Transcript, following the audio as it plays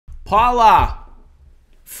Paula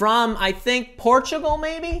from, I think, Portugal,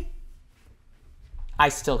 maybe? I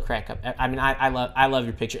still crack up. I mean, I love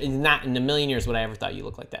your picture. Not in a million years would I ever thought you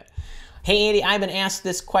looked like that. Hey, Andy, I've been asked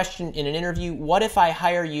this question in an interview. What if I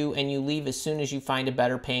hire you and you leave as soon as you find a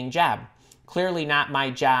better paying job? Clearly not my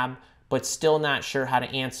job, but still not sure how to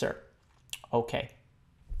answer. Okay.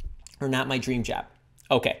 Or not my dream job.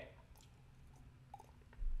 Okay.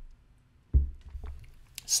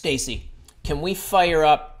 Stacy, can we fire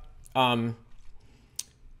up, oh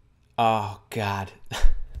God.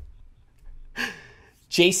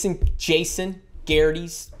 Jason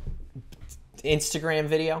Garrity's Instagram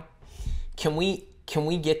video. Can we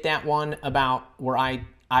get that one about where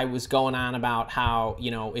I was going on about how, you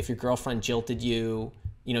know, if your girlfriend jilted you,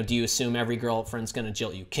 you know, do you assume every girlfriend's going to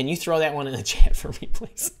jilt you? Can you throw that one in the chat for me,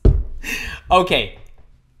 please? Okay.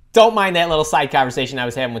 Don't mind that little side conversation I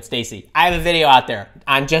was having with Stacy. I have a video out there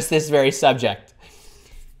on just this very subject.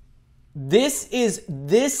 This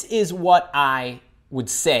is what I would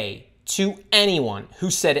say to anyone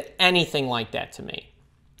who said anything like that to me.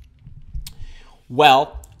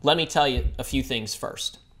 Well, let me tell you a few things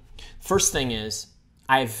first. First thing is,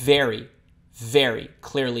 I have very, very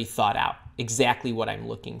clearly thought out exactly what I'm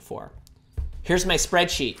looking for. Here's my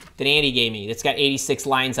spreadsheet that Andy gave me that's got 86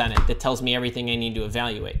 lines on it that tells me everything I need to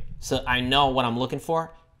evaluate. So I know what I'm looking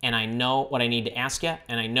for, and I know what I need to ask you,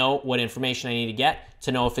 and I know what information I need to get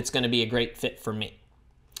to know if it's going to be a great fit for me.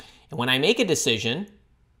 And when I make a decision,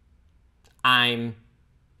 I'm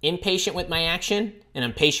impatient with my action, and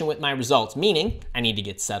I'm patient with my results, meaning I need to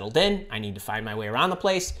get settled in, I need to find my way around the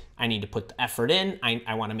place, I need to put the effort in,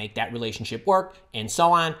 I want to make that relationship work, and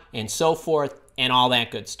so on and so forth, and all that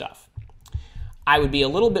good stuff. I would be a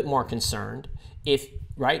little bit more concerned if,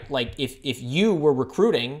 right, like if you were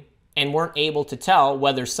recruiting and weren't able to tell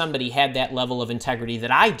whether somebody had that level of integrity that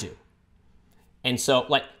I do. And so,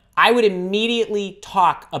 like, I would immediately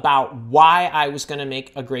talk about why I was going to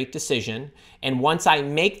make a great decision. And once I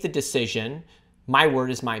make the decision, my word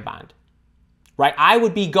is my bond, right? I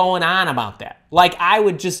would be going on about that. Like, I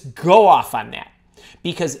would just go off on that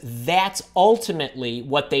because that's ultimately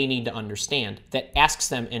what they need to understand. That asks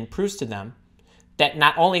them and proves to them that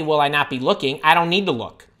not only will I not be looking, I don't need to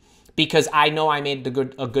look because I know I made a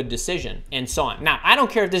good decision and so on. Now, I don't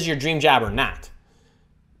care if this is your dream job or not.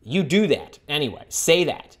 You do that anyway. Say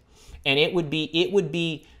that. And it would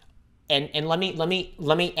be, and let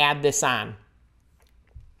me add this on.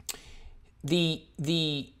 The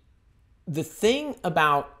thing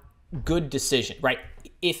about good decision, right?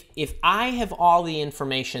 If I have all the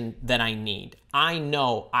information that I need, I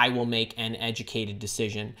know I will make an educated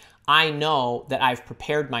decision. I know that I've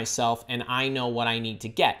prepared myself and I know what I need to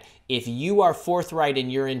get. If you are forthright in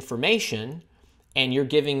your information and you're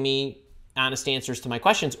giving me honest answers to my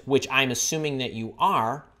questions, which I'm assuming that you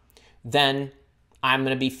are, then I'm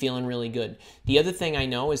going to be feeling really good. The other thing I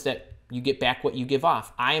know is that you get back what you give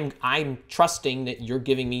off. I'm trusting that you're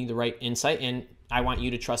giving me the right insight, and I want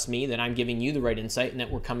you to trust me that I'm giving you the right insight and that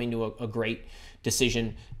we're coming to a great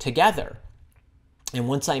decision together. And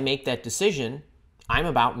once I make that decision, I'm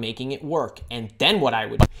about making it work. And then what I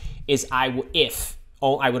would do is I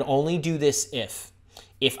would only do this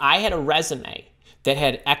if I had a resume that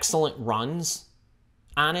had excellent runs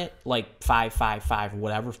on it, like 5, 5, 5,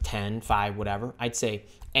 whatever, 10, 5, whatever, I'd say,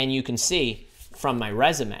 and you can see from my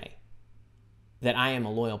resume that I am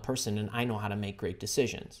a loyal person and I know how to make great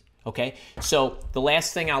decisions, okay? So the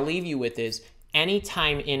last thing I'll leave you with is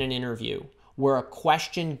anytime in an interview where a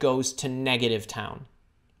question goes to negative town,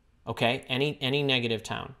 okay, any negative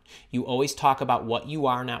town, you always talk about what you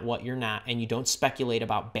are, not what you're not, and you don't speculate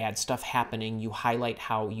about bad stuff happening. You highlight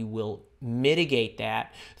how you will mitigate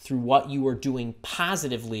that through what you are doing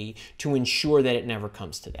positively to ensure that it never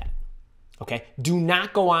comes to that, okay? Do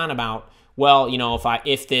not go on about, well, you know,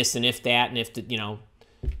 if this and if that and if, the, you know,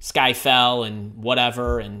 sky fell and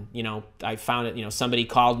whatever and, you know, I found it, you know, somebody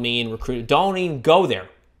called me and recruited. Don't even go there.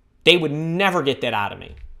 They would never get that out of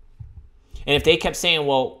me. And if they kept saying,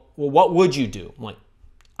 well, what would you do? I'm like,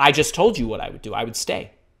 I just told you what I would do. I would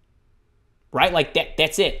stay. Right? Like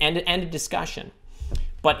that's it. End of discussion.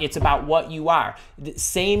 But it's about what you are. The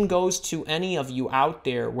same goes to any of you out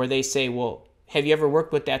there where they say, well, have you ever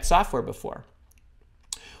worked with that software before?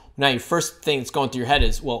 Now, your first thing that's going through your head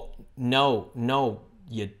is, well, no,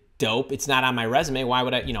 you dope. It's not on my resume. Why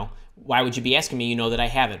would I, you know, why would you be asking me? You know that I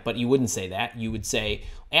haven't. But you wouldn't say that. You would say,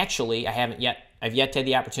 actually, I've yet to have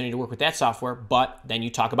the opportunity to work with that software, but then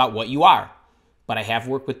you talk about what you are. But I have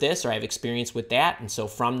worked with this or I have experience with that. And so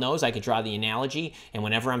from those, I could draw the analogy. And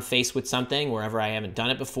whenever I'm faced with something, wherever I haven't done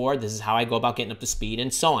it before, this is how I go about getting up to speed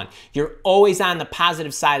and so on. You're always on the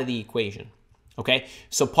positive side of the equation. Okay,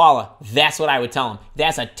 so Paula, that's what I would tell them.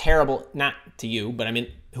 That's a terrible, not to you, but I mean,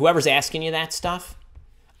 whoever's asking you that stuff,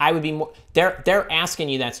 I would be more, they're asking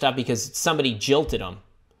you that stuff because somebody jilted them.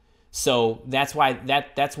 So that's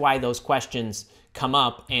why those questions come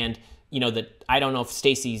up. And you know that I don't know if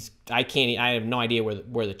Stacy's, I have no idea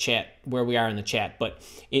where we are in the chat, but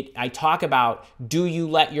I talk about, do you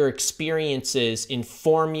let your experiences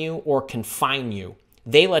inform you or confine you?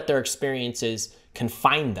 They let their experiences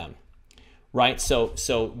confine them, right? So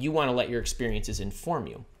you want to let your experiences inform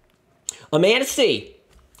you. Amanda C,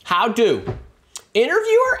 how do?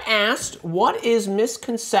 Interviewer asked, what is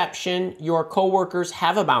misconception your coworkers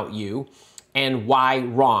have about you and why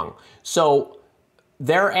wrong? So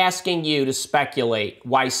they're asking you to speculate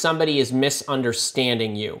why somebody is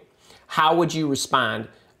misunderstanding you. How would you respond?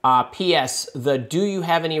 P.S. The do you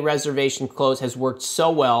have any reservation close has worked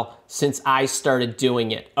so well since I started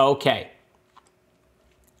doing it. Okay.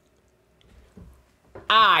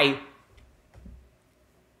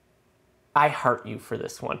 I heart you for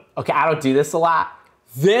this one. Okay, I don't do this a lot.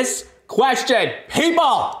 This question,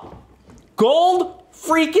 people, gold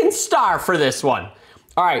freaking star for this one.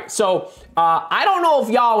 All right, so I don't know if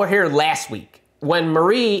y'all were here last week when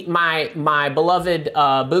Marie, my beloved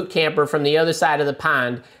boot camper from the other side of the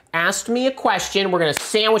pond, asked me a question. We're gonna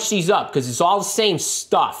sandwich these up because it's all the same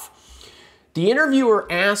stuff. The interviewer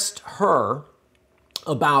asked her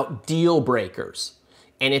about deal breakers,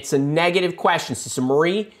 and it's a negative question. So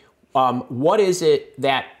Marie, what is it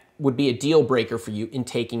that would be a deal breaker for you in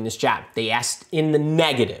taking this job? They asked in the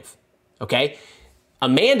negative, okay?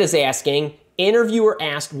 Amanda's asking, interviewer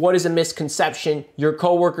asked, what is a misconception your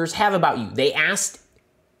coworkers have about you? They asked,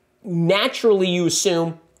 naturally you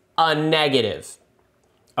assume a negative,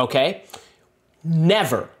 okay?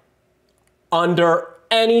 Never, under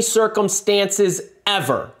any circumstances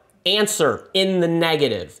ever, answer in the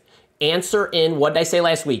negative. Answer in, what did I say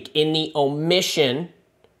last week? In the omission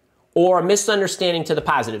or a misunderstanding to the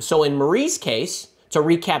positive. So in Marie's case, to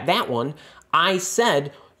recap that one, I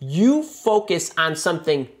said you focus on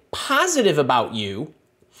something positive about you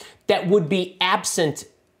that would be absent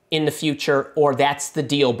in the future, or that's the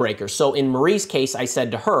deal breaker. So in Marie's case, I said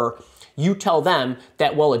to her, you tell them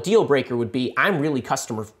that, well, a deal breaker would be, I'm really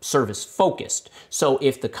customer service focused. So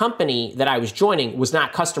if the company that I was joining was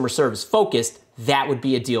not customer service focused, that would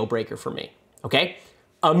be a deal breaker for me, okay?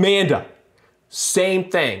 Amanda, same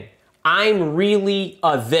thing. I'm really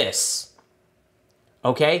a this,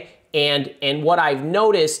 okay? And what I've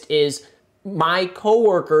noticed is my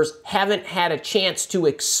coworkers haven't had a chance to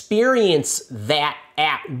experience that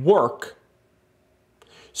at work.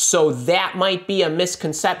 So that might be a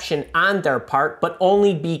misconception on their part, but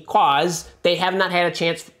only because they have not had a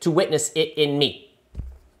chance to witness it in me.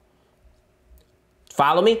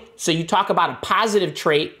 Follow me? So you talk about a positive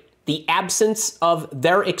trait, the absence of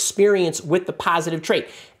their experience with the positive trait.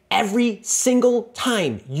 Every single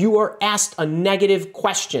time you are asked a negative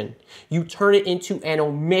question, you turn it into an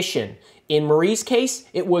omission. In Marie's case,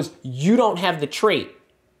 it was, you don't have the trait.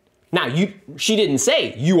 Now, she didn't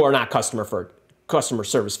say you are not customer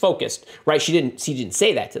service focused, right? She didn't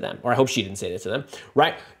say that to them, or I hope she didn't say that to them,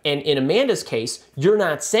 right? And in Amanda's case, you're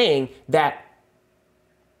not saying that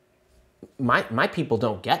my people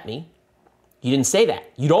don't get me. You didn't say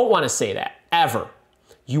that. You don't want to say that, ever.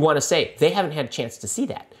 You want to say they haven't had a chance to see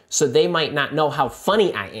that, so they might not know how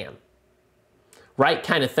funny I am, right?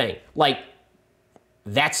 Kind of thing. Like,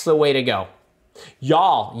 that's the way to go.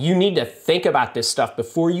 Y'all, you need to think about this stuff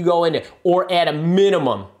before you go into, or at a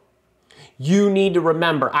minimum, you need to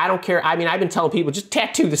remember, I don't care, I mean, I've been telling people, just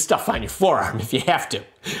tattoo this stuff on your forearm if you have to.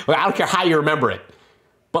 I don't care how you remember it.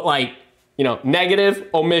 But like, you know, negative,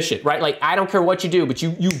 omission, right? Like, I don't care what you do, but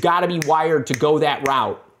you gotta be wired to go that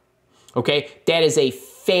route, okay? That is a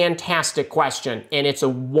fantastic question, and it's a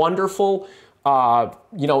wonderful,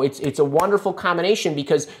 you know, it's a wonderful combination,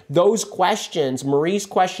 because those questions, Marie's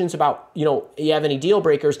questions about, you know, you have any deal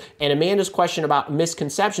breakers, and Amanda's question about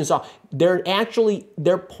misconceptions,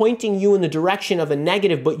 they're pointing you in the direction of a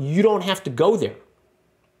negative, but you don't have to go there.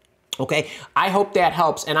 Okay, I hope that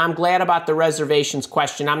helps, and I'm glad about the reservations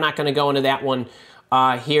question. I'm not going to go into that one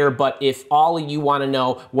here, but if all of you want to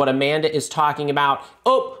know what Amanda is talking about,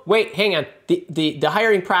 oh, wait, hang on. The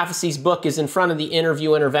Hiring Prophecies book is in front of the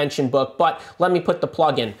Interview Intervention book, but let me put the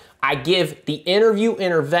plug in. I give the Interview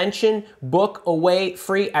Intervention book away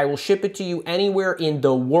free. I will ship it to you anywhere in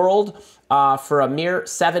the world for a mere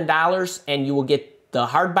 $7, and you will get the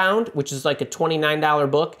hardbound, which is like a $29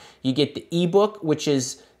 book. You get the ebook, which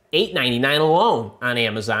is $8.99 alone on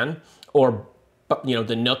Amazon, or you know,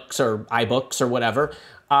 the Nooks or iBooks or whatever,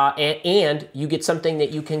 and you get something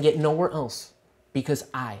that you can get nowhere else. because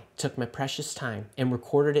I took my precious time and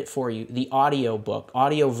recorded it for you, the audio book,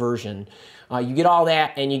 audio version. You get all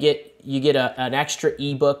that, and you get an extra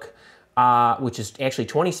ebook, which is actually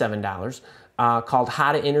 $27, called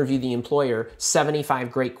How to Interview the Employer,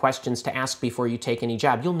 75 Great Questions to Ask Before You Take Any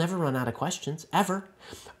Job. You'll never run out of questions, ever.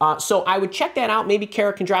 So I would check that out. Maybe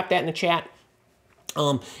Kara can drop that in the chat.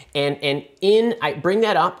 I bring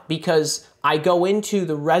that up because I go into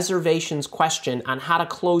the reservations question on how to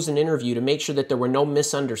close an interview to make sure that there were no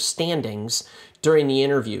misunderstandings during the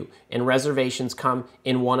interview. And reservations come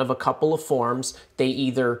in one of a couple of forms. They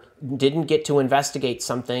either didn't get to investigate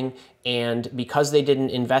something, and because they didn't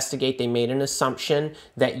investigate, they made an assumption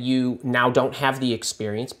that you now don't have the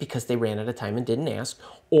experience because they ran out of time and didn't ask,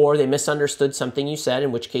 or they misunderstood something you said,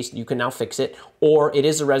 in which case you can now fix it, or it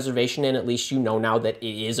is a reservation and at least you know now that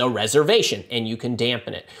it is a reservation and you can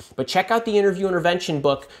dampen it. But check out the interview intervention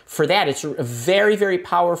book for that. It's a very, very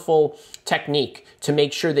powerful technique to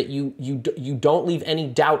make sure that you don't leave any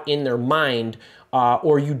doubt in their mind,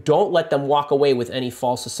 or you don't let them walk away with any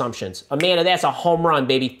false assumptions. Amanda, that's a home run,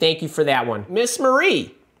 baby. Thank you for that one. Miss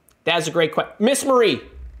Marie, that's a great question. Miss Marie,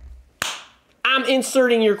 I'm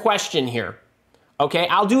inserting your question here. Okay,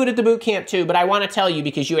 I'll do it at the boot camp too, but I want to tell you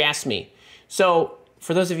because you asked me. So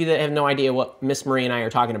for those of you that have no idea what Miss Marie and I are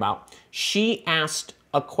talking about, she asked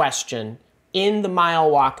a question in the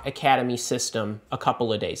Mile Walk Academy system a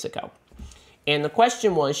couple of days ago. And the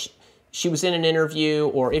question was, she was in an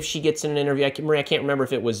interview, or if she gets in an interview, Marie, I can't remember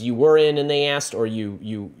if it was you were in and they asked, or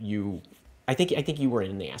I think you were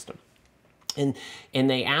in and they asked them. And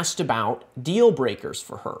they asked about deal breakers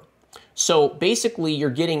for her. So basically, you're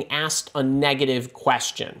getting asked a negative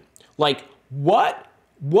question. Like, what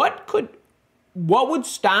would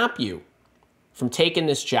stop you from taking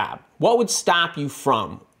this job? What would stop you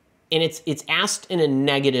from? And it's asked in a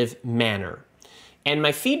negative manner. And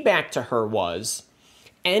my feedback to her was,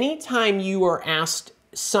 anytime you are asked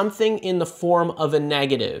something in the form of a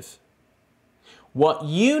negative, what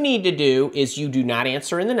you need to do is you do not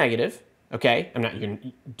answer in the negative, okay?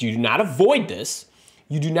 You do not avoid this.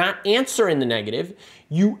 You do not answer in the negative.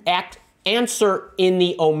 You answer in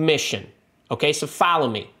the omission, okay? So follow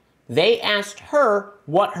me. They asked her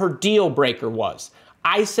what her deal breaker was.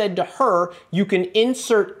 I said to her, you can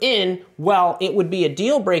insert in, well, it would be a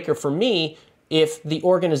deal breaker for me if the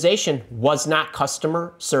organization was not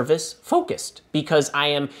customer service focused, because I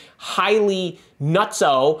am highly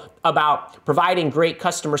nutso about providing great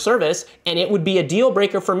customer service, and it would be a deal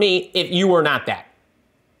breaker for me if you were not that.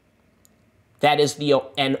 That is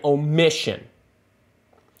an omission.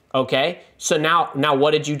 Okay? So now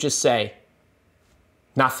what did you just say?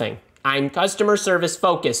 Nothing. I'm customer service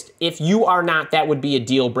focused. If you are not, that would be a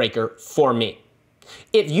deal breaker for me.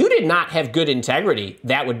 If you did not have good integrity,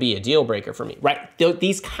 that would be a deal breaker for me, right?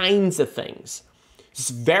 These kinds of things. It's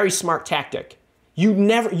a very smart tactic. You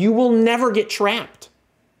will never get trapped.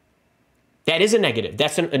 That is a negative.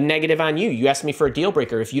 That's a negative on you. You asked me for a deal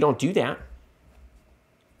breaker. If you don't do that,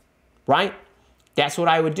 right? That's what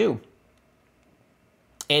I would do.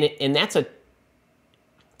 And that's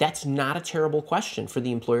not a terrible question for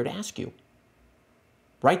the employer to ask you,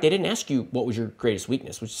 right? They didn't ask you what was your greatest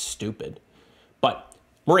weakness, which is stupid. But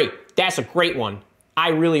Marie, that's a great one. I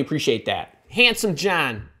really appreciate that. Handsome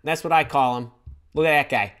John, that's what I call him. Look at that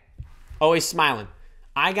guy, always smiling.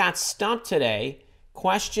 I got stumped today.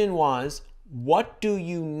 Question was, what do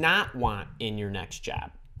you not want in your next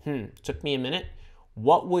job? Took me a minute.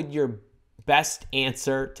 What would your best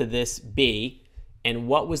answer to this be? And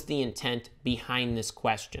what was the intent behind this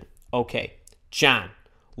question? Okay, John,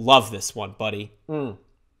 love this one, buddy.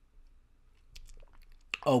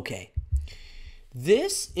 Okay.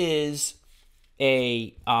 This is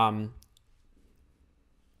I want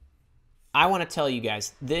to tell you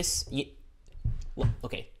guys this.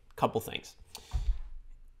 Okay, couple things.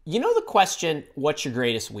 You know the question, what's your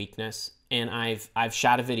greatest weakness? And I've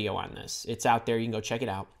shot a video on this. It's out there. You can go check it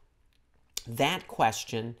out. That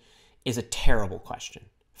question is a terrible question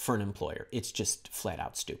for an employer. It's just flat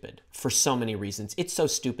out stupid for so many reasons. It's so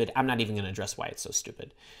stupid. I'm not even going to address why it's so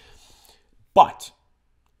stupid. But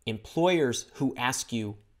employers who ask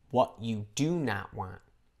you what you do not want,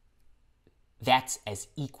 that's as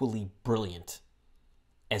equally brilliant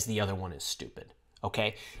as the other one is stupid.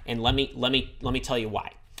 Okay? And let me tell you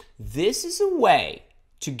why. This is a way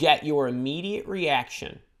to get your immediate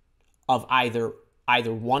reaction of either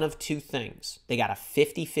one of two things. They got a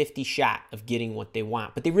 50-50 shot of getting what they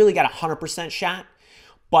want, but they really got a 100% shot.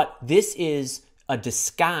 But this is a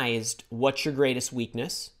disguised what's your greatest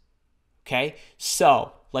weakness. Okay?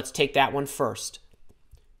 So let's take that one first.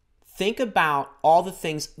 Think about all the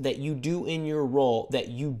things that you do in your role that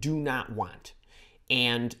you do not want.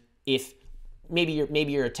 And if maybe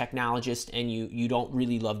you're a technologist and you don't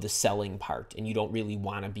really love the selling part and you don't really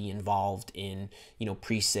want to be involved in,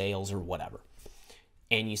 pre-sales or whatever.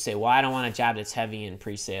 And you say, well, I don't want a job that's heavy in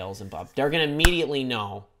pre-sales and blah. They're going to immediately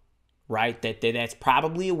know, right, that that's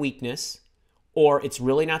probably a weakness, or it's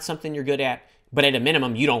really not something you're good at, but at a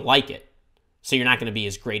minimum, you don't like it. So you're not going to be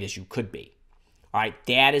as great as you could be. All right,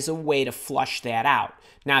 that is a way to flush that out.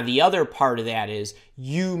 Now, the other part of that is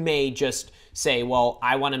you may just say, well,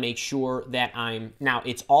 I want to make sure that now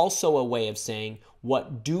it's also a way of saying,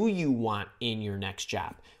 what do you want in your next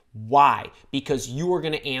job? Why? Because you are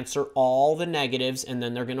going to answer all the negatives and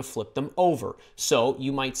then they're going to flip them over. So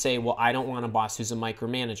you might say, well, I don't want a boss who's a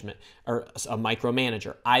micromanagement or a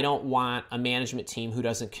micromanager. I don't want a management team who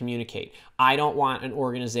doesn't communicate. I don't want an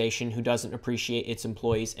organization who doesn't appreciate its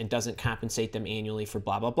employees and doesn't compensate them annually for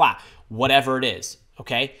blah, blah, blah. Whatever it is,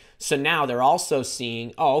 okay? So now they're also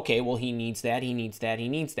seeing, oh, okay, well, he needs that, he needs that, he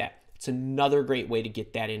needs that. It's another great way to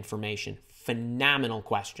get that information. Phenomenal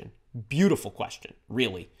question. Beautiful question,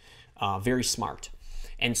 really. Very smart.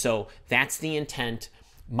 And so that's the intent.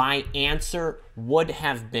 My answer would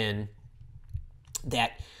have been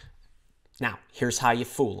that, now, here's how you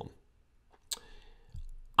fool them.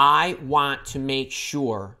 I want to make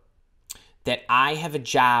sure that I have a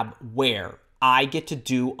job where I get to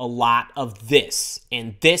do a lot of this,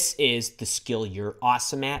 and this is the skill you're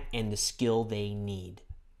awesome at and the skill they need.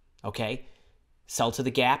 Okay? Sell to the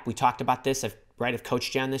gap. We talked about this. I've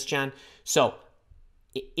coached you on this, John. So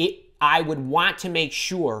I would want to make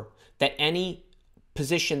sure that any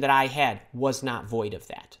position that I had was not void of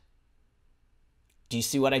that. Do you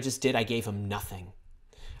see what I just did? I gave them nothing.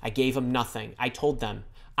 I gave them nothing. I told them,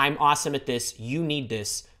 I'm awesome at this. You need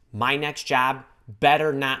this. My next job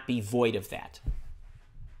better not be void of that.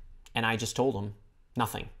 And I just told them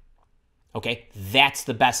nothing. Okay? That's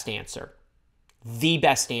the best answer. The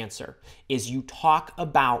best answer is you talk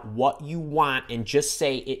about what you want and just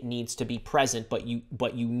say it needs to be present, but you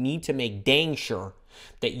need to make dang sure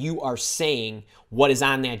that you are saying what is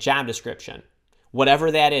on that job description. Whatever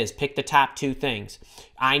that is, pick the top 2 things.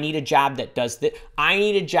 I need a job that does this. I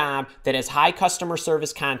need a job that has high customer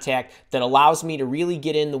service contact that allows me to really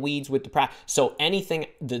get in the weeds with the product. So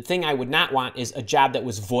the thing I would not want is a job that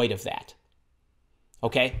was void of that.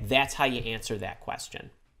 Okay? That's how you answer that question.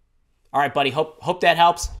 All right, buddy, hope that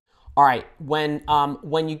helps. All right,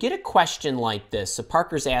 when you get a question like this, so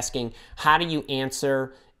Parker's asking, how do you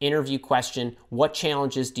answer interview question? What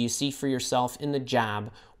challenges do you see for yourself in the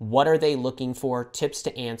job? What are they looking for? Tips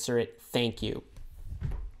to answer it. Thank you.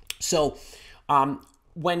 So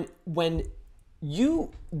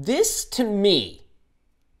this to me,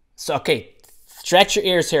 so okay, stretch your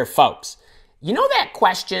ears here, folks. You know that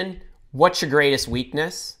question, what's your greatest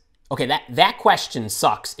weakness? Okay, that question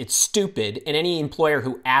sucks. It's stupid, and any employer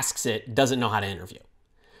who asks it doesn't know how to interview.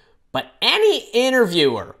 But any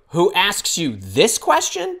interviewer who asks you this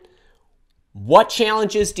question, what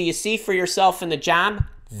challenges do you see for yourself in the job?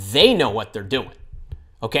 They know what they're doing.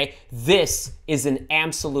 Okay, this is an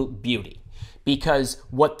absolute beauty, because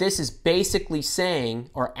what this is basically saying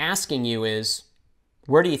or asking you is,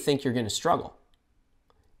 where do you think you're going to struggle?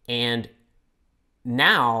 And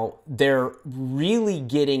now they're really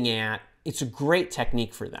getting at, it's a great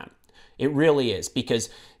technique for them. It really is,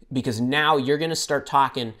 because now you're going to start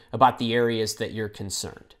talking about the areas that you're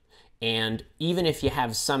concerned. And even if you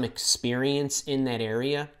have some experience in that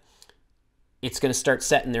area, it's going to start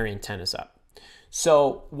setting their antennas up.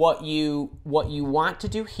 So what you want to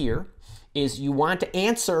do here is you want to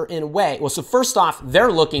answer in a way, well, so first off,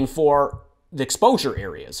 they're looking for the exposure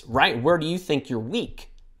areas, right? Where do you think you're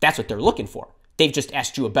weak? That's what they're looking for. They've just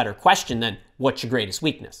asked you a better question than what's your greatest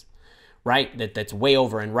weakness, right? That's way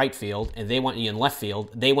over in right field, and they want you in left field.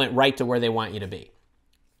 They went right to where they want you to be.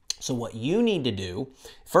 So what you need to do,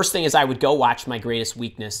 first thing is I would go watch my greatest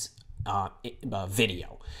weakness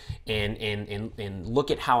video and look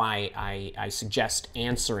at how I suggest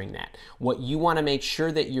answering that. What you want to make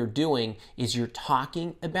sure that you're doing is you're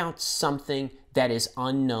talking about something that is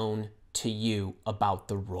unknown to you about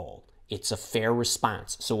the role. It's a fair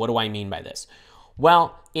response. So what do I mean by this?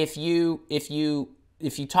 Well, if you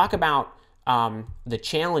talk about the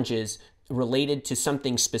challenges related to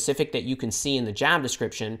something specific that you can see in the job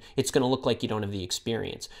description, it's going to look like you don't have the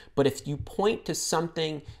experience. But if you point to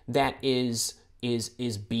something that is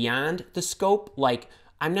beyond the scope, like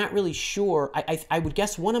I'm not really sure. I would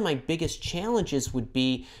guess one of my biggest challenges would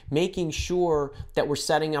be making sure that we're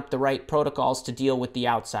setting up the right protocols to deal with the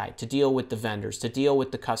outside, to deal with the vendors, to deal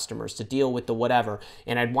with the customers, to deal with the whatever.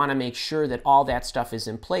 And I'd want to make sure that all that stuff is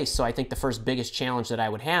in place. So I think the first biggest challenge that I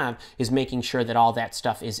would have is making sure that all that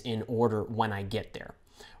stuff is in order when I get there.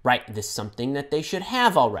 Right? This is something that they should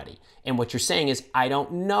have already. And what you're saying is, I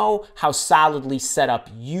don't know how solidly set up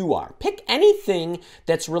you are. Pick anything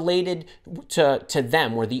that's related to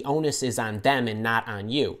them, where the onus is on them and not on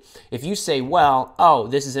you. If you say, well, oh,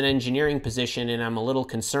 this is an engineering position and I'm a little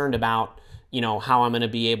concerned about, how I'm going to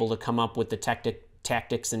be able to come up with the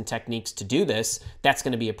tactics and techniques to do this, that's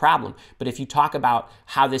going to be a problem. But if you talk about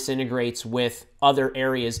how this integrates with other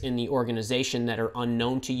areas in the organization that are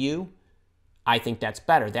unknown to you, I think that's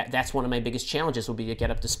better. That's one of my biggest challenges, will be to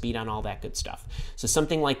get up to speed on all that good stuff. So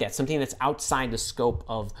something like that, something that's outside the scope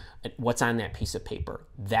of what's on that piece of paper,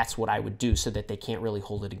 that's what I would do, so that they can't really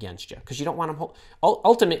hold it against you. Because you don't want them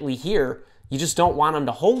ultimately here, you just don't want them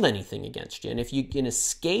to hold anything against you. And if you can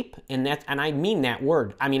escape, and I mean that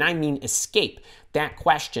word, I mean escape that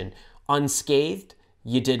question unscathed,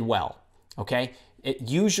 you did well, okay?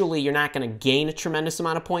 Usually you're not going to gain a tremendous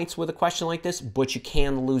amount of points with a question like this, but you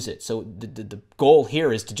can lose it. So the goal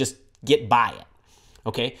here is to just get by it.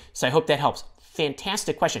 Okay, so I hope that helps.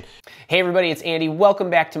 Fantastic question. Hey everybody, it's Andy.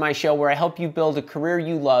 Welcome back to my show where I help you build a career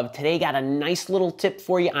you love. Today got a nice little tip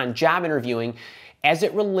for you on job interviewing as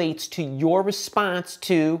it relates to your response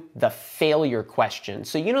to the failure question.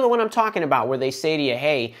 So you know the one I'm talking about, where they say to you,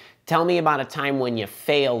 hey, tell me about a time when you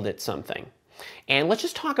failed at something. And let's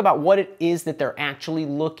just talk about what it is that they're actually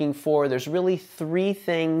looking for. There's really 3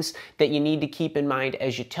 things that you need to keep in mind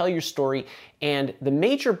as you tell your story. And the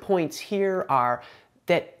major points here are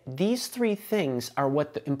that these 3 things are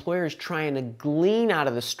what the employer is trying to glean out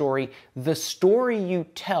of the story. The story you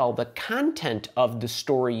tell, the content of the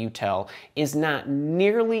story you tell, is not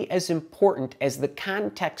nearly as important as the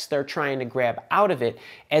context they're trying to grab out of it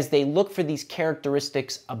as they look for these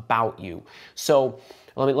characteristics about you. So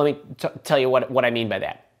let me tell you what I mean by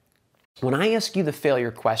that. When I ask you the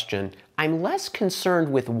failure question, I'm less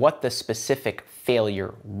concerned with what the specific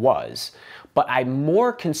failure was, but I'm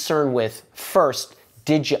more concerned with, first,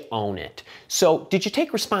 did you own it? So did you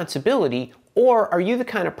take responsibility, or are you the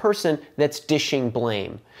kind of person that's dishing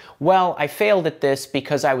blame? Well, I failed at this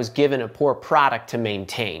because I was given a poor product to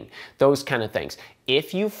maintain. Those kind of things.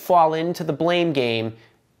 If you fall into the blame game,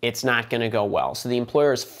 it's not going to go well. So the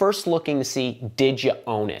employer is first looking to see, did you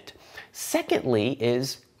own it? Secondly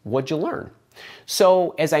is, what'd you learn?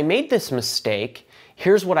 So as I made this mistake,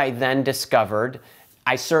 here's what I then discovered.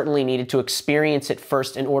 I certainly needed to experience it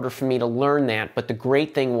first in order for me to learn that, but the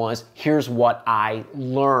great thing was, here's what I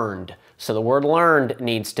learned. So the word learned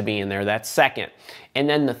needs to be in there, that's second. And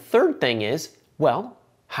then the third thing is, well,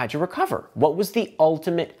 how'd you recover? What was the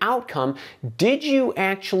ultimate outcome? Did you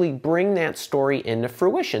actually bring that story into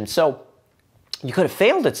fruition? So you could have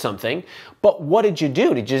failed at something, but what did you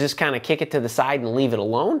do? Did you just kind of kick it to the side and leave it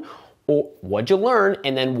alone? Or what'd you learn?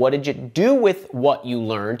 And then what did you do with what you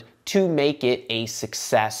learned to make it a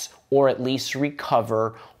success, or at least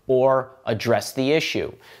recover or address the issue?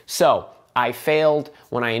 So I failed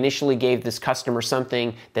when I initially gave this customer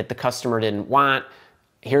something that the customer didn't want.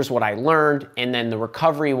 Here's what I learned, and then the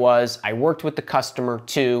recovery was I worked with the customer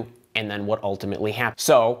too, and then what ultimately happened.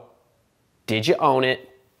 So, did you own it?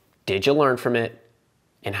 Did you learn from it?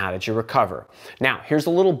 And how did you recover? Now, here's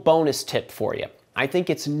a little bonus tip for you. I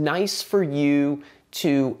think it's nice for you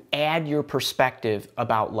to add your perspective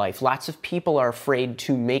about life. Lots of people are afraid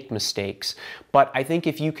to make mistakes, but I think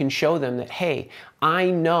if you can show them that, hey,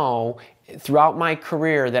 I know throughout my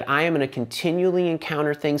career that I am going to continually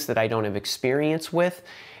encounter things that I don't have experience with,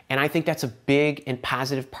 and I think that's a big and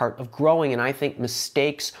positive part of growing. And I think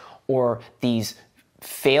mistakes, or these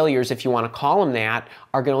failures, if you want to call them that,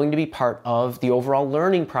 are going to be part of the overall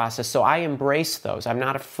learning process. So I embrace those. I'm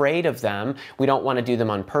not afraid of them. We don't want to do them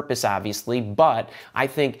on purpose, obviously, but I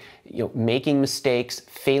think making mistakes,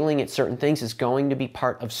 failing at certain things is going to be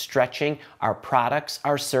part of stretching our products,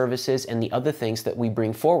 our services, and the other things that we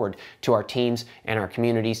bring forward to our teams and our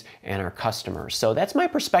communities and our customers. So that's my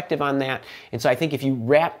perspective on that. And so I think if you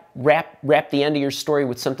wrap the end of your story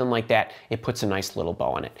with something like that, it puts a nice little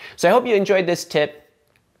bow on it. So I hope you enjoyed this tip.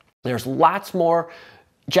 There's lots more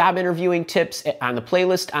job interviewing tips on the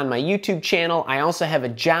playlist on my YouTube channel. I also have a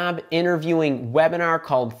job interviewing webinar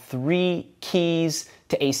called 3 Keys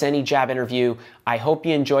to Ace Any Job Interview. I hope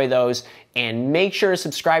you enjoy those, and make sure to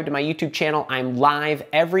subscribe to my YouTube channel. I'm live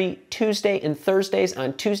every Tuesday and Thursdays.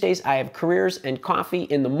 On Tuesdays, I have Careers and Coffee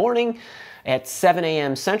in the morning. at 7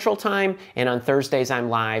 a.m. Central Time, and on Thursdays I'm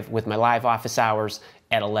live with my live office hours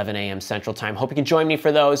at 11 a.m. Central Time. Hope you can join me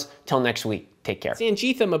for those. Till next week, take care.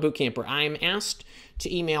 Sangeetha, I'm a boot camper. I am asked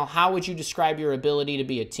to email, how would you describe your ability to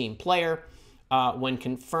be a team player when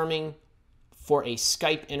confirming for a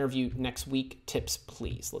Skype interview next week? Tips,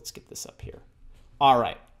 please. Let's get this up here. All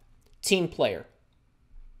right, team player.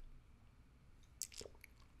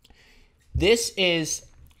 This is,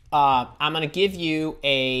 I'm going to give you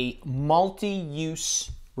a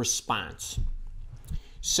multi-use response.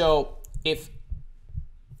 So if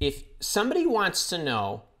somebody wants to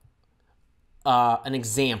know an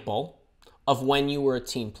example of when you were a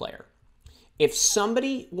team player, if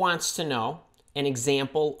somebody wants to know an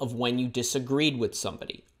example of when you disagreed with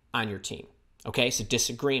somebody on your team, okay, so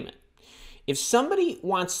disagreement. If somebody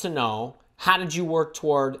wants to know how did you work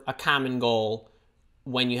toward a common goal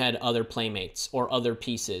when you had other playmates or other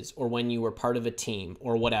pieces or when you were part of a team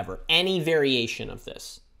or whatever, any variation of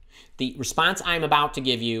this, the response I'm about to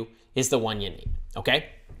give you is the one you need, okay?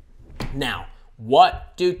 Now,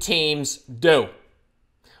 what do teams do?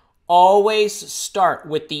 Always start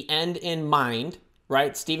with the end in mind,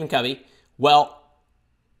 right? Stephen Covey. Well,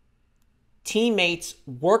 teammates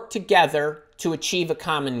work together to achieve a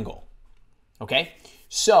common goal, okay?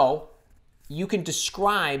 So you can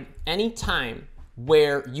describe any time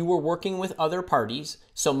where you were working with other parties.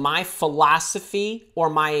 So my philosophy or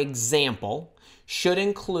my example should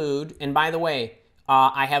include, and by the way,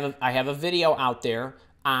 I have a video out there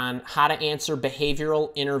on how to answer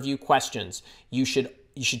behavioral interview questions. You should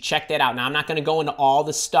check that out. Now, I'm not going to go into all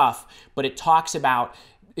the stuff, but it talks about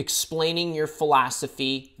explaining your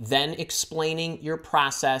philosophy, then explaining your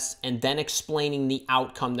process, and then explaining the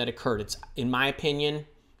outcome that occurred. It's, in my opinion,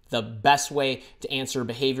 the best way to answer a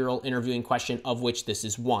behavioral interviewing question, of which this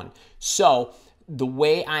is one. So the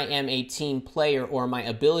way I am a team player, or my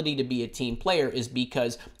ability to be a team player, is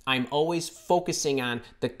because I'm always focusing on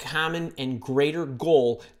the common and greater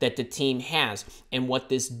goal that the team has. And what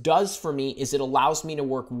this does for me is it allows me to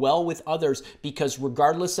work well with others, because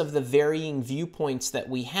regardless of the varying viewpoints that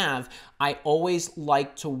we have, I always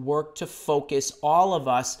like to work to focus all of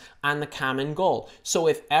us on the common goal. So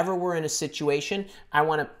if ever we're in a situation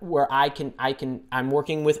I'm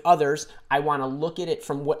working with others, I want to look at it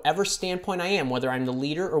from whatever standpoint I am, whether I'm the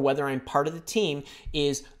leader or whether I'm part of the team,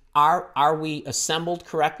 is are we assembled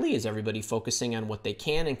correctly? Is everybody focusing on what they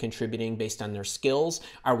can and contributing based on their skills?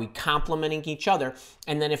 Are we complementing each other?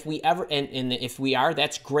 And then if we ever, and if we are,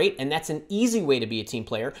 that's great. And that's an easy way to be a team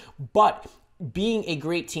player. But being a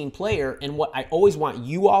great team player, and what I always want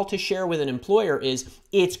you all to share with an employer, is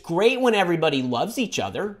it's great when everybody loves each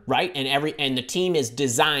other, right? And the team is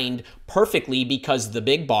designed perfectly because the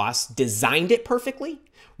big boss designed it perfectly,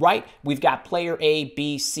 right? We've got player A,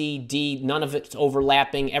 B, C, D, none of it's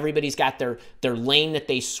overlapping. Everybody's got their lane that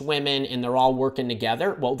they swim in, and they're all working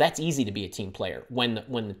together. Well, that's easy to be a team player when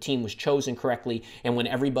the team was chosen correctly and when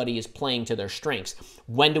everybody is playing to their strengths.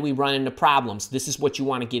 When do we run into problems? This is what you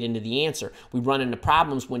want to get into the answer. We run into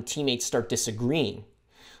problems when teammates start disagreeing,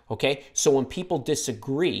 okay? So when people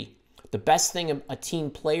disagree, the best thing a team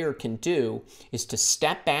player can do is to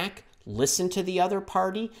step back, listen to the other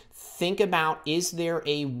party, think about, is there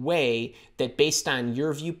a way that based on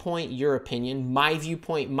your viewpoint, your opinion, my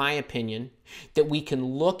viewpoint, my opinion, that we can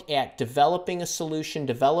look at developing a solution,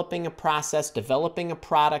 developing a process, developing a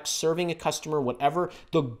product, serving a customer, whatever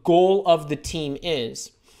the goal of the team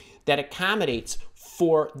is, that accommodates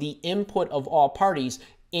for the input of all parties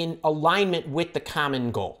in alignment with the common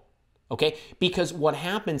goal, okay? Because what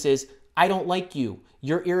happens is, I don't like you.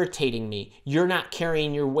 You're irritating me. You're not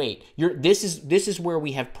carrying your weight. This is where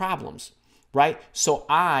we have problems, right? So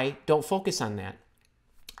I don't focus on that.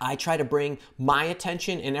 I try to bring my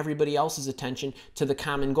attention and everybody else's attention to the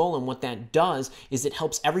common goal. And what that does is it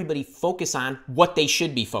helps everybody focus on what they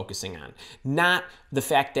should be focusing on. Not the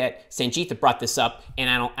fact that Sangeetha brought this up and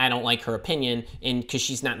I don't like her opinion and because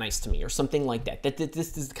she's not nice to me or something like that.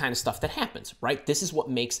 This is the kind of stuff that happens, right? This is what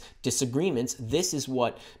makes disagreements. This is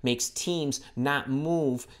what makes teams not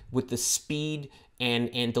move with the speed and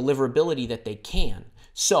deliverability that they can.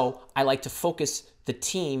 So I like to focus the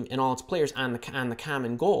team and all its players on the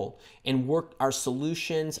common goal and work our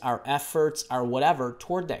solutions, our efforts, our whatever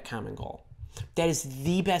toward that common goal. That is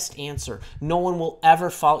the best answer. No one will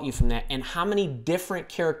ever fault you from that. And how many different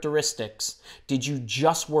characteristics did you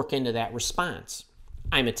just work into that response?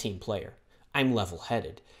 I'm a team player. I'm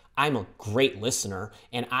level-headed. I'm a great listener,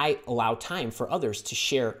 and I allow time for others to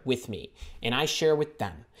share with me, and I share with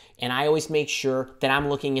them. And I always make sure that I'm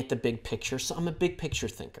looking at the big picture, so I'm a big picture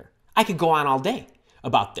thinker. I could go on all day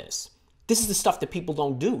about this. This is the stuff that people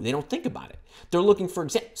don't do. They don't think about it. They're looking for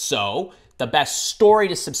examples. So the best story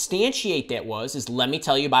to substantiate that is let me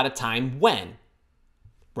tell you about a time when,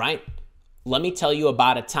 right? Let me tell you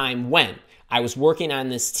about a time when I was working on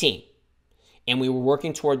this team and we were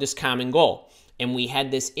working toward this common goal. And we had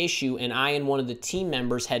this issue, and I and one of the team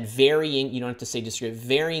members had varying, you don't have to say disagree,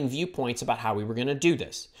 varying viewpoints about how we were going to do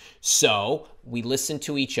this. So we listened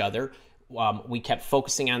to each other. We kept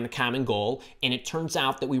focusing on the common goal, and it turns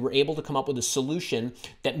out that we were able to come up with a solution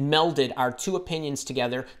that melded our two opinions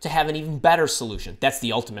together to have an even better solution. That's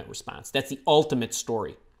the ultimate response. That's the ultimate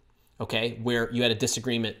story, okay, where you had a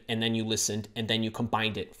disagreement, and then you listened, and then you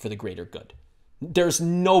combined it for the greater good. There's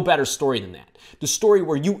no better story than that. The story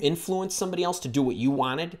where you influence somebody else to do what you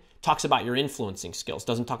wanted talks about your influencing skills,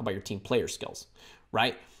 doesn't talk about your team player skills,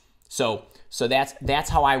 right? So that's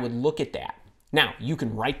how I would look at that. Now, you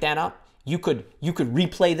can write that up. You could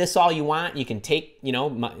replay this all you want. You can take,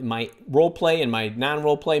 my role play and my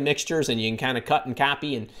non-role play mixtures, and you can kind of cut and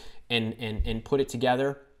copy and put it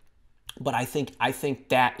together. But I think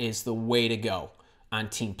that is the way to go on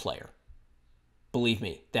team player. Believe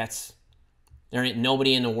me, there ain't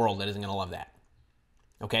nobody in the world that isn't going to love that.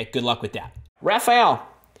 Okay, good luck with that. Raphael,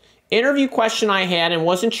 interview question I had and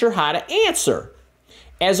wasn't sure how to answer.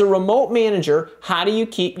 As a remote manager, how do you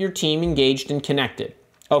keep your team engaged and connected?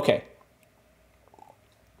 Okay.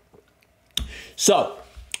 So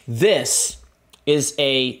this is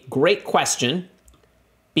a great question,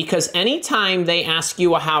 because anytime they ask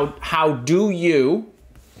you how do you,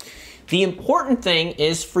 the important thing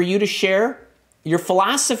is for you to share your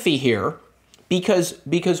philosophy here. Because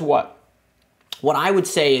what I would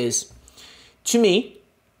say is, to me,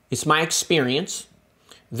 it's my experience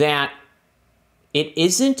that it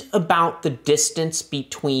isn't about the distance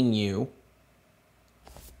between you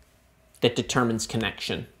that determines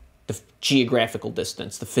connection, the geographical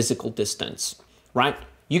distance, the physical distance, right?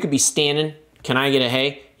 You could be standing, can I get a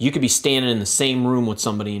hey? You could be standing in the same room with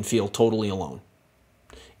somebody and feel totally alone.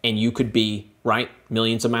 And you could be, right,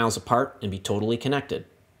 millions of miles apart and be totally connected.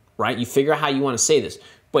 Right? You figure out how you want to say this.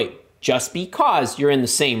 Wait, just because you're in the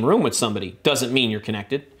same room with somebody doesn't mean you're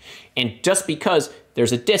connected. And just because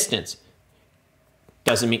there's a distance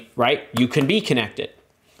doesn't mean, right? You can be connected.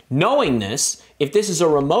 Knowing this, if this is a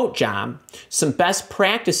remote job, some best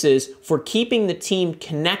practices for keeping the team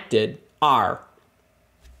connected are,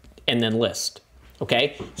 and then list.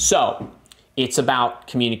 Okay? So it's about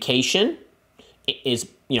communication. It is,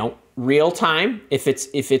 real time, if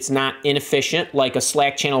it's not inefficient, like a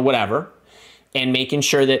Slack channel, whatever, and making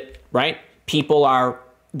sure that, right,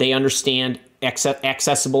 they understand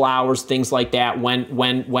accessible hours, things like that,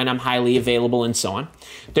 when I'm highly available, and so on.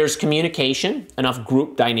 There's communication, enough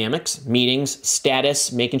group dynamics, meetings,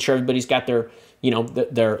 status, making sure everybody's got their,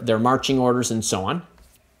 their marching orders, and so on.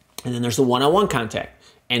 And then there's the one-on-one contact,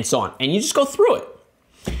 and so on. And you just go through it.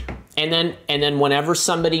 And then whenever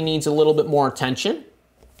somebody needs a little bit more attention,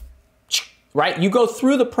 right? You go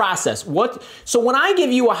through the process. So when I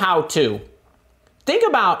give you a how-to, think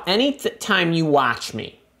about any time you watch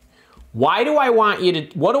me. What do I want you to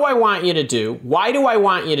do? Why do I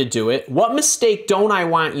want you to do it? What mistake don't I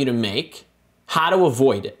want you to make? How to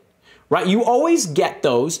avoid it, right? You always get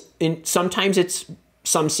those, and sometimes it's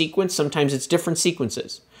some sequence, sometimes it's different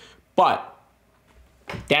sequences. But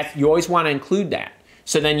you always want to include that.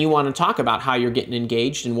 So then you want to talk about how you're getting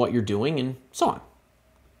engaged and what you're doing and so on.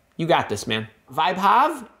 You got this, man.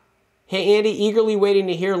 Vibhav? Hey, Andy, eagerly waiting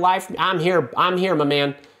to hear live. I'm here, my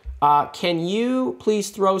man. Can you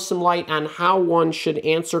please throw some light on how one should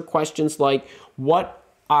answer questions like, what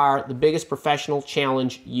are the biggest professional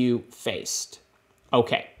challenge you faced?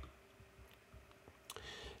 Okay.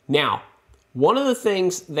 Now, one of the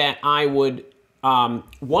things that I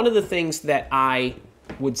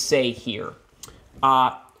would say here,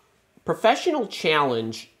 professional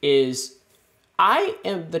challenge is, I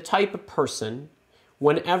am the type of person,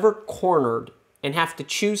 whenever cornered and have to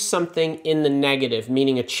choose something in the negative,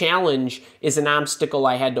 meaning a challenge is an obstacle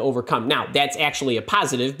I had to overcome. Now, that's actually a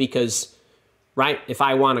positive because, right, if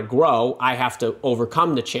I want to grow, I have to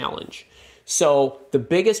overcome the challenge. So the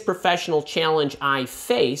biggest professional challenge I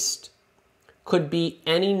faced could be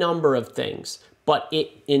any number of things, but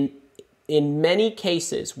in many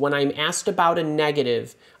cases, when I'm asked about a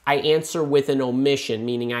negative, I answer with an omission,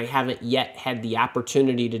 meaning I haven't yet had the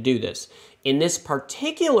opportunity to do this. In this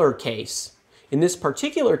particular case,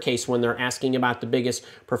 when they're asking about the biggest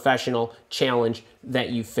professional challenge that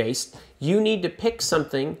you faced, you need to pick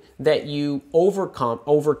something that you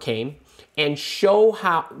overcame, and show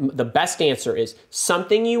how. The best answer is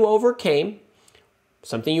something you overcame.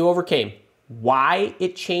 why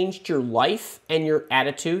it changed your life and your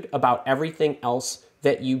attitude about everything else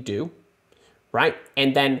that you do, right?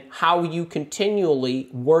 And then how you continually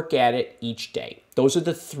work at it each day. Those are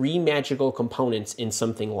the three magical components in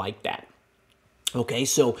something like that. Okay,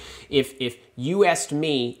 so if you asked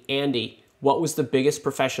me, Andy, what was the biggest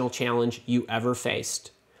professional challenge you ever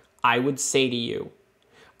faced? I would say to you,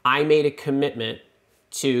 I made a commitment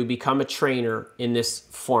to become a trainer in this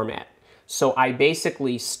format. So I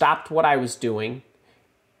basically stopped what I was doing,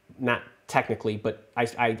 not technically, but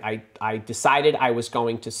I decided I was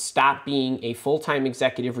going to stop being a full-time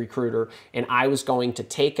executive recruiter, and I was going to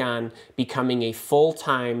take on becoming a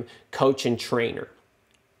full-time coach and trainer.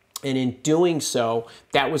 And in doing so,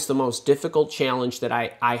 that was the most difficult challenge that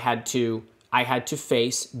I had to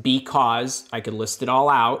face, because I could list it all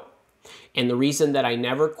out. And the reason that I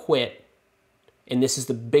never quit, and this is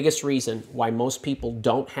the biggest reason why most people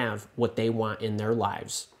don't have what they want in their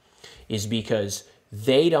lives, is because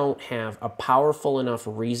they don't have a powerful enough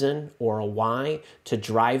reason or a why to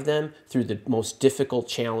drive them through the most difficult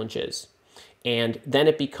challenges. And then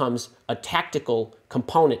it becomes a tactical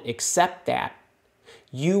component, except that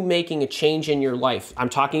you making a change in your life. I'm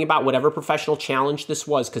talking about whatever professional challenge this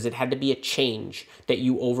was, because it had to be a change that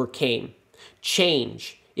you overcame.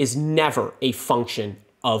 Change is never a function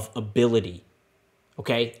of ability,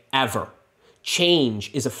 okay? Ever.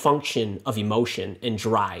 Change is a function of emotion and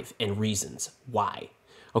drive and reasons why,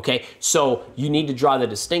 okay? So you need to draw the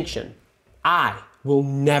distinction. I will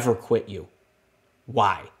never quit you.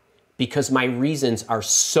 Why? Because my reasons are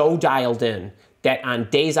so dialed in that on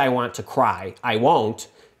days I want to cry, I won't,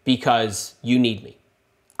 because you need me.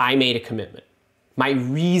 I made a commitment. My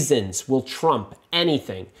reasons will trump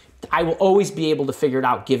anything. I will always be able to figure it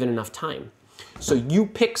out given enough time. So you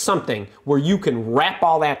pick something where you can wrap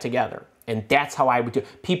all that together. And that's how I would do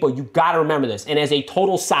it. People, you got to remember this. And as a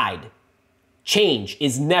total side, change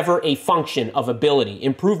is never a function of ability.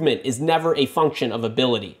 Improvement is never a function of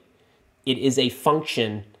ability. It is a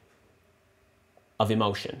function of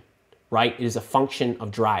emotion, right? It is a function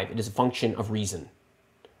of drive. It is a function of reason,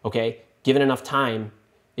 okay? Given enough time,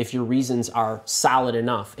 if your reasons are solid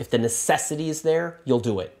enough, if the necessity is there, you'll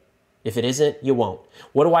do it. If it isn't, you won't.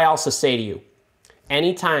 What do I also say to you?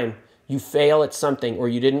 Anytime you fail at something or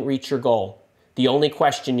you didn't reach your goal, the only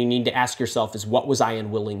question you need to ask yourself is, what was I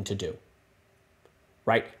unwilling to do?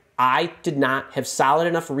 Right? I did not have solid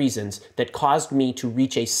enough reasons that caused me to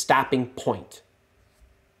reach a stopping point.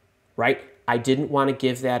 Right? I didn't want to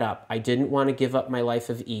give that up. I didn't want to give up my life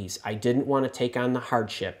of ease. I didn't want to take on the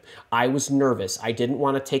hardship. I was nervous. I didn't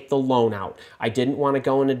want to take the loan out. I didn't want to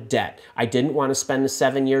go into debt. I didn't want to spend the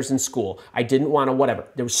 7 years in school. I didn't want to whatever.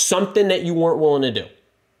 There was something that you weren't willing to do.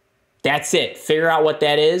 That's it. Figure out what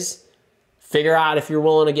that is. Figure out if you're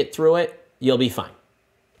willing to get through it. You'll be fine.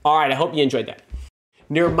 All right, I hope you enjoyed that.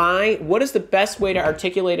 Nirmai, what is the best way to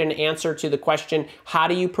articulate an answer to the question, how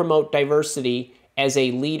do you promote diversity as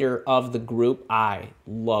a leader of the group? I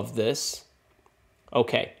love this.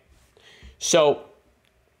 Okay. So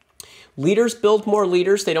leaders build more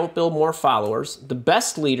leaders. They don't build more followers. The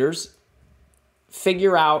best leaders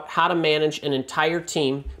figure out how to manage an entire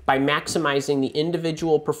team by maximizing the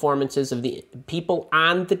individual performances of the people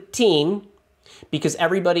on the team, because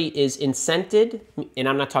everybody is incented, and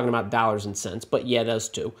I'm not talking about dollars and cents, but yeah, those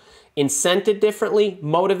two. Incented differently,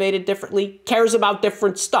 motivated differently, cares about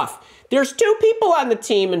different stuff. There's two people on the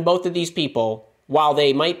team, and both of these people, while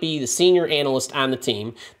they might be the senior analyst on the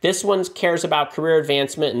team, this one cares about career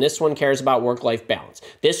advancement, and this one cares about work-life balance.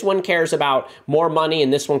 This one cares about more money,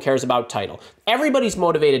 and this one cares about title. Everybody's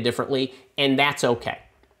motivated differently, and that's okay.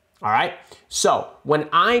 All right? So when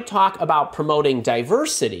I talk about promoting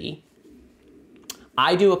diversity,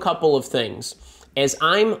 I do a couple of things. As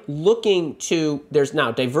I'm looking to,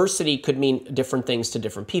 now diversity could mean different things to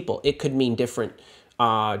different people. It could mean different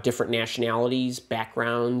nationalities,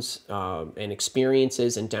 backgrounds, and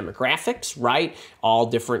experiences and demographics, right? All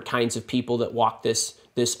different kinds of people that walk this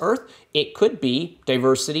earth. It could be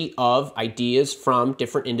diversity of ideas from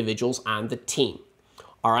different individuals on the team.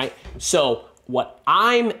 All right. So what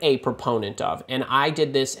I'm a proponent of, and I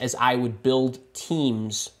did this as I would build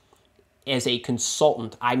teams as a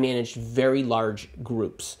consultant, I managed very large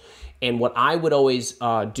groups. And what I would always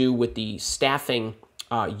do with the staffing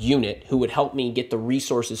unit who would help me get the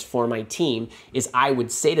resources for my team is I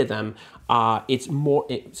would say to them,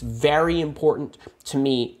 it's very important to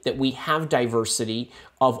me that we have diversity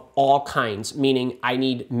of all kinds, meaning I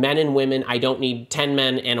need men and women. I don't need 10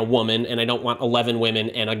 men and a woman, and I don't want 11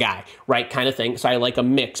 women and a guy, right? Kind of thing. So I like a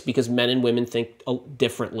mix because men and women think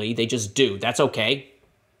differently. They just do. That's okay.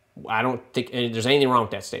 I don't think there's anything wrong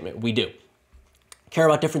with that statement. We do. care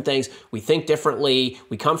about different things. We think differently.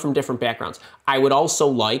 We come from different backgrounds. I would also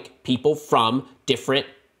like people from different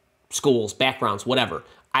schools, backgrounds, whatever.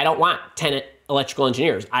 I don't want 10 electrical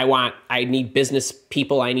engineers. I need business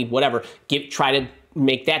people. I need whatever. Try to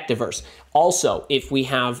make that diverse. Also, if we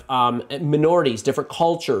have minorities, different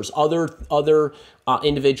cultures, other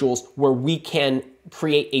individuals where we can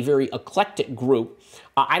create a very eclectic group.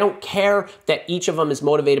 I don't care that each of them is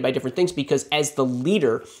motivated by different things, because as the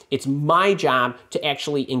leader, it's my job to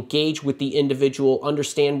actually engage with the individual,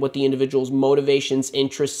 understand what the individual's motivations,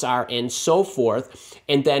 interests are, and so forth,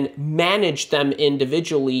 and then manage them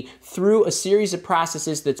individually through a series of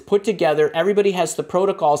processes that's put together. Everybody has the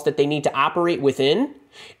protocols that they need to operate within,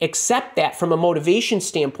 except that from a motivation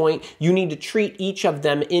standpoint, you need to treat each of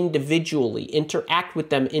them individually, interact with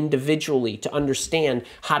them individually to understand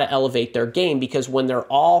how to elevate their game, because when they're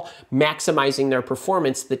all maximizing their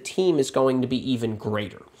performance, the team is going to be even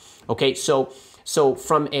greater. Okay, so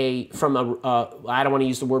from a I don't want to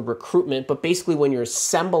use the word recruitment, but basically when you're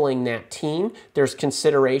assembling that team, there's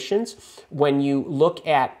considerations. When you look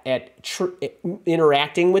at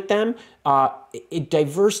interacting with them,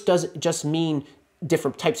 diverse doesn't just mean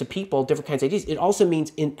different types of people, different kinds of ideas. It also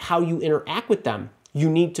means in how you interact with them.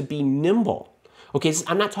 You need to be nimble. Okay, so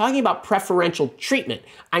I'm not talking about preferential treatment.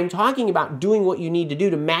 I'm talking about doing what you need to do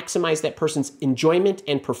to maximize that person's enjoyment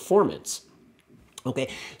and performance. Okay,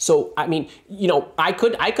 so I mean, you know, I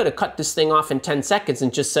could have cut this thing off in 10 seconds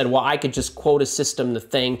and just said, well, I could just quota system the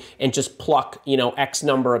thing and just pluck, you know, X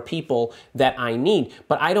number of people that I need.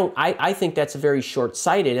 But I think that's very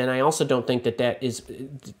short-sighted, and I also don't think that that is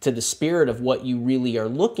to the spirit of what you really are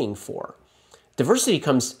looking for. Diversity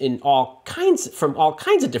comes in from all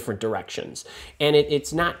kinds of different directions, and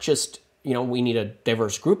it's not just, you know, we need a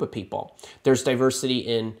diverse group of people. There's diversity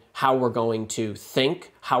in how we're going to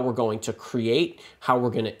think, how we're going to create, how we're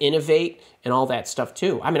going to innovate, and all that stuff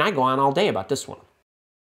too. I mean, I go on all day about this one.